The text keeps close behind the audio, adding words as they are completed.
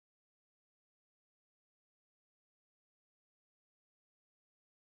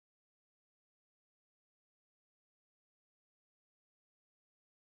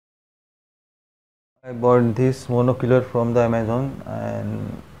I bought this monocular from the Amazon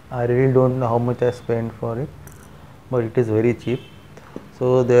and I really don't know how much I spent for it, but it is very cheap.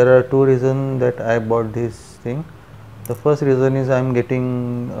 So there are two reasons that I bought this thing. The first reason is I am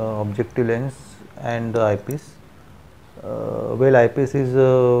getting objective lens and the eyepiece. Well, eyepiece is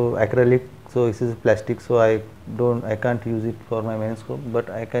acrylic, so this is plastic, so I can't use it for my main scope, but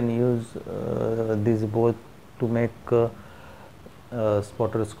I can use these both to make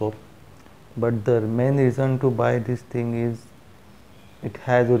spotter scope. But the main reason to buy this thing is it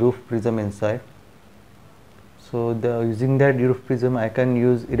has a roof prism inside. So using that roof prism, I can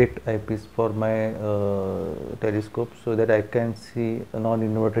use erect eyepiece for my telescope, so that I can see a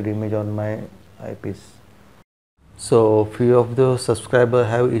non-inverted image on my eyepiece. So few of the subscribers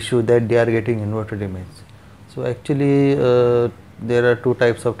have issue that they are getting inverted image. So actually there are two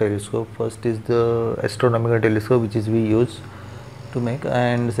types of telescope. First is the astronomical telescope, which is we use to make,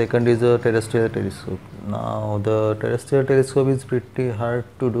 and second is a terrestrial telescope. Now the terrestrial telescope is pretty hard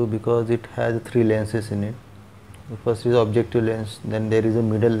to do because it has three lenses in it. The first is objective lens, then there is a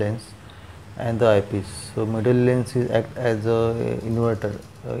middle lens and the eyepiece. So middle lens is act as a inverter,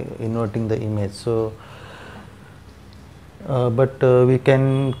 inverting the image. So but we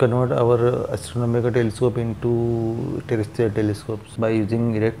can convert our astronomical telescope into terrestrial telescopes by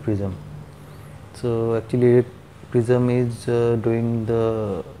using erect prism. So actually erect prism is doing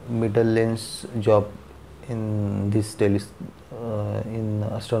the middle lens job in this in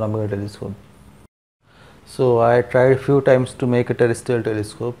astronomical telescope. So I tried few times to make a terrestrial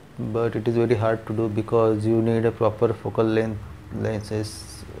telescope, but it is very hard to do because you need a proper focal length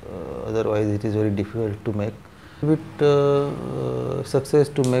lenses, otherwise it is very difficult to make. With success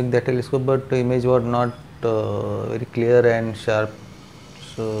to make that telescope, but the image was not very clear and sharp.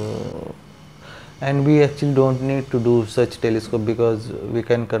 So, and we actually don't need to do such telescope because we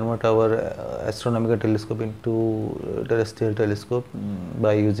can convert our astronomical telescope into terrestrial telescope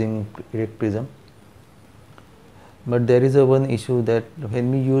by using erect prism. But there is a one issue that when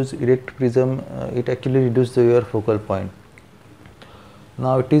we use erect prism, it actually reduces your focal point.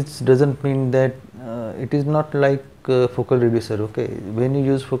 Now it is doesn't mean that it is not like focal reducer. Okay, when you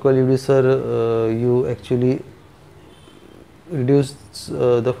use focal reducer, you actually reduce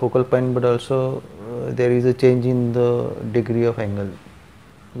the focal point, but also there is a change in the degree of angle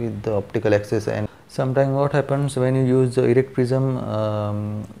with the optical axis. And sometimes what happens when you use the erect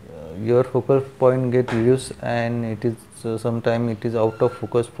prism, your focal point get reduced, and it is sometimes it is out of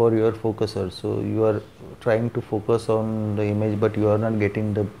focus for your focuser. So you are trying to focus on the image, but you are not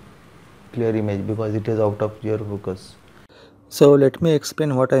getting the clear image because it is out of your focus. So let me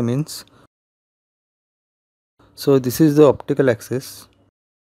explain what I means. So this is the optical axis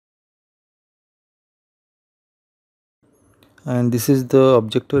and this is the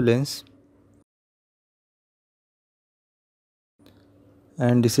objective lens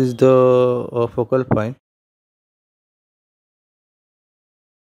and this is the focal point.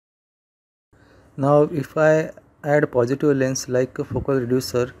 Now if I add positive lens like a focal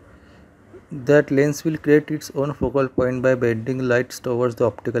reducer, that lens will create its own focal point by bending lights towards the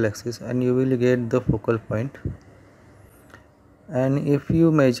optical axis, and you will get the focal point. And if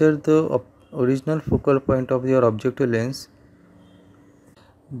you measure the original focal point of your objective lens,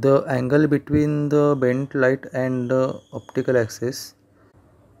 the angle between the bent light and the optical axis,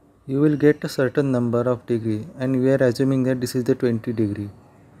 you will get a certain number of degree, and we are assuming that this is the 20 degree.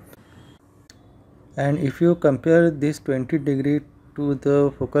 And if you compare this 20 degree to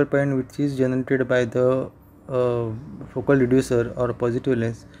the focal point which is generated by the focal reducer or positive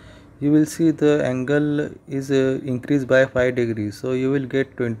lens, you will see the angle is increased by 5 degrees. So you will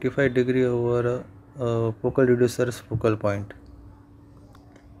get 25 degree over focal reducer's focal point.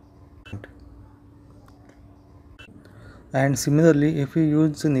 And similarly, if you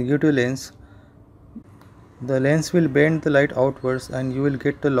use the negative lens, the lens will bend the light outwards and you will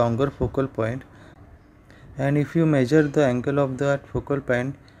get a longer focal point. And if you measure the angle of that focal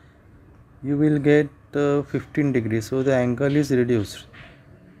point, you will get 15 degrees, so the angle is reduced.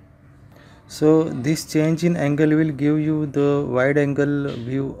 So this change in angle will give you the wide angle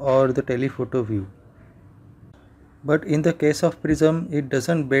view or the telephoto view. But in the case of prism, it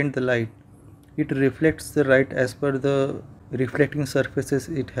doesn't bend the light, it reflects the light as per the reflecting surfaces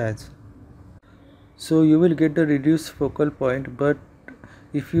it has. So you will get the reduced focal point, but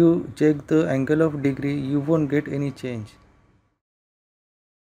if you check the angle of degree, you won't get any change.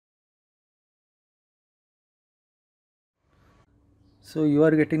 So you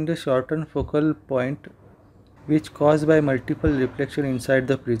are getting the shortened focal point which caused by multiple reflection inside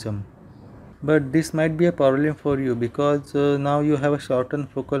the prism. But this might be a problem for you because now you have a shortened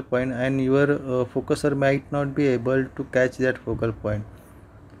focal point and your focuser might not be able to catch that focal point.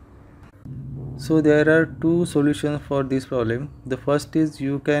 So there are two solutions for this problem. The first is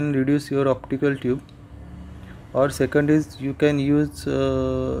you can reduce your optical tube, or second is you can use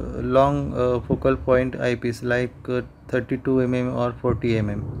long focal point eyepiece like 32 mm or 40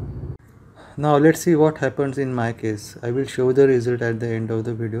 mm. Now let's see what happens in my case. I will show the result at the end of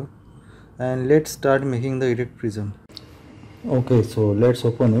the video, and let's start making the erect prism. Okay, so let's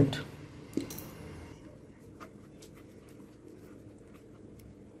open it.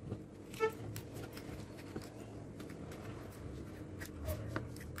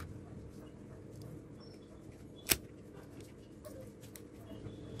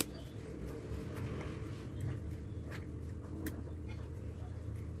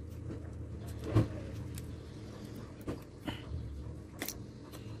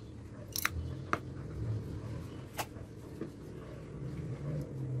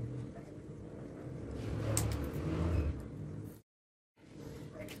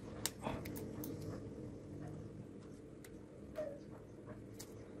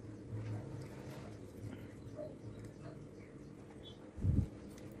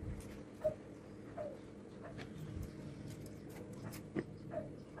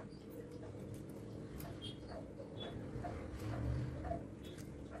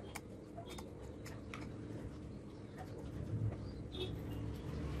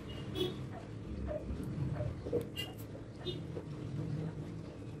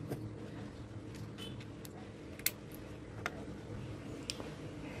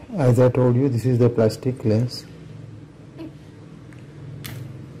 As I told you, this is the plastic lens.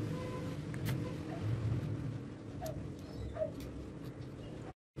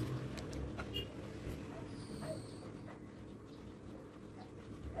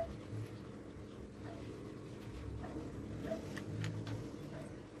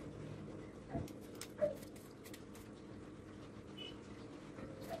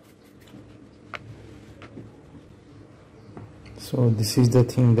 So this is the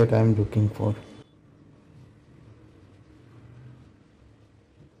thing that I am looking for.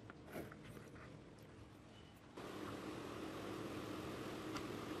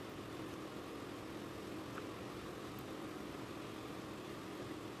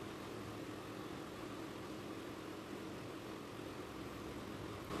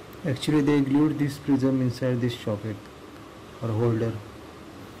 Actually they glued this prism inside this socket or holder.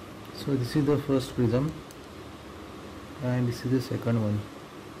 So this is the first prism and this is the second one.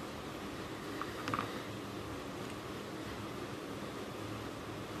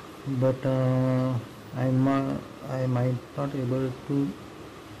 But I might not able to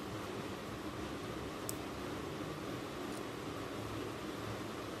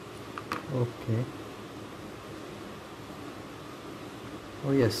okay.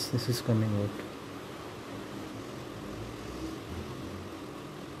 Oh yes, this is coming out.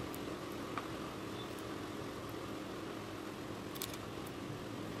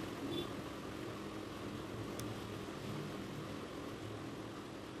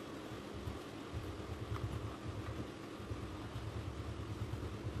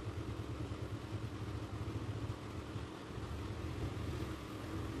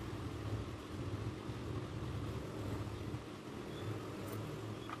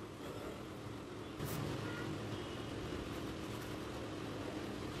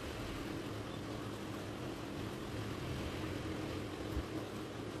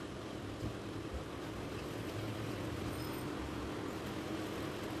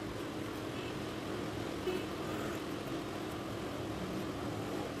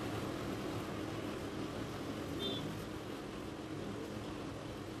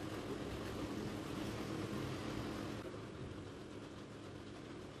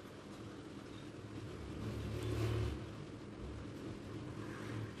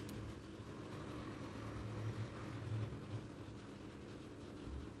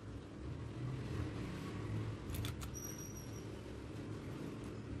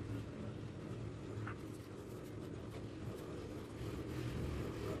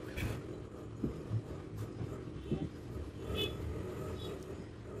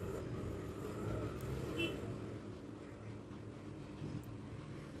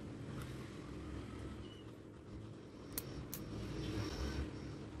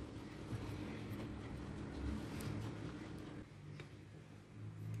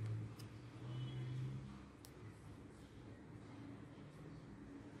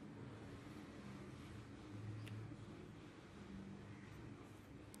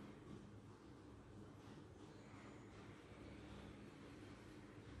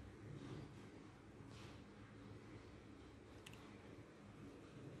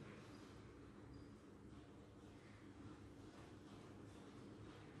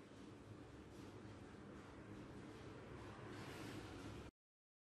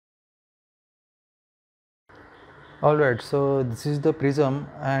 Alright, so this is the prism,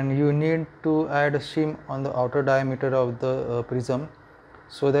 and you need to add a shim on the outer diameter of the prism,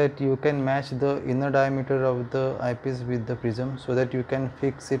 so that you can match the inner diameter of the eyepiece with the prism, so that you can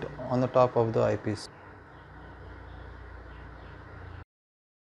fix it on the top of the eyepiece.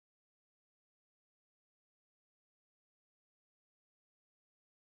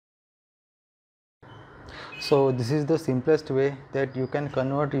 So this is the simplest way that you can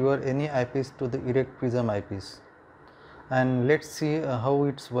convert your any eyepiece to the erect prism eyepiece. And let's see how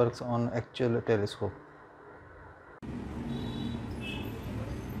it works on actual telescope.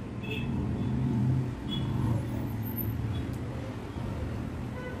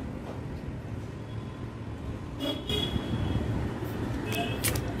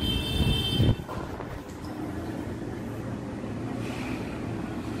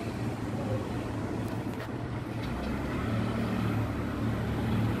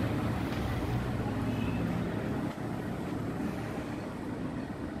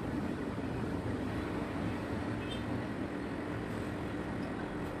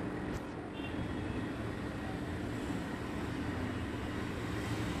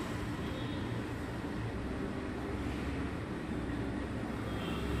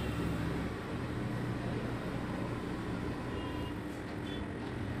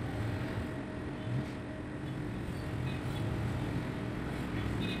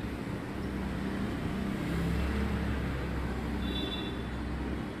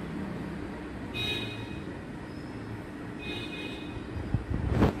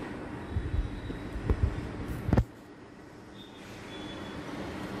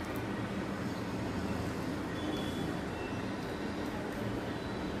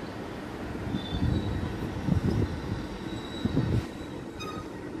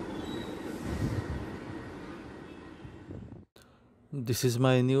 This is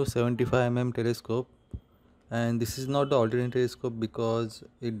my new 75 mm telescope, and this is not the alternate telescope because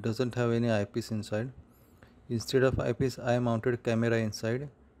it doesn't have any eyepiece inside. Instead of eyepiece, I mounted camera inside,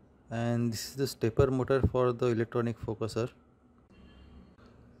 and this is the stepper motor for the electronic focuser.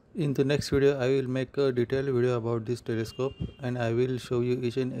 In the next video, I will make a detailed video about this telescope, and I will show you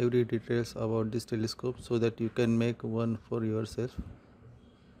each and every details about this telescope so that you can make one for yourself.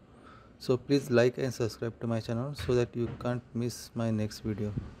 So please like and subscribe to my channel so that you can't miss my next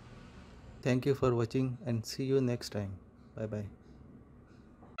video. Thank you for watching and see you next time. Bye bye.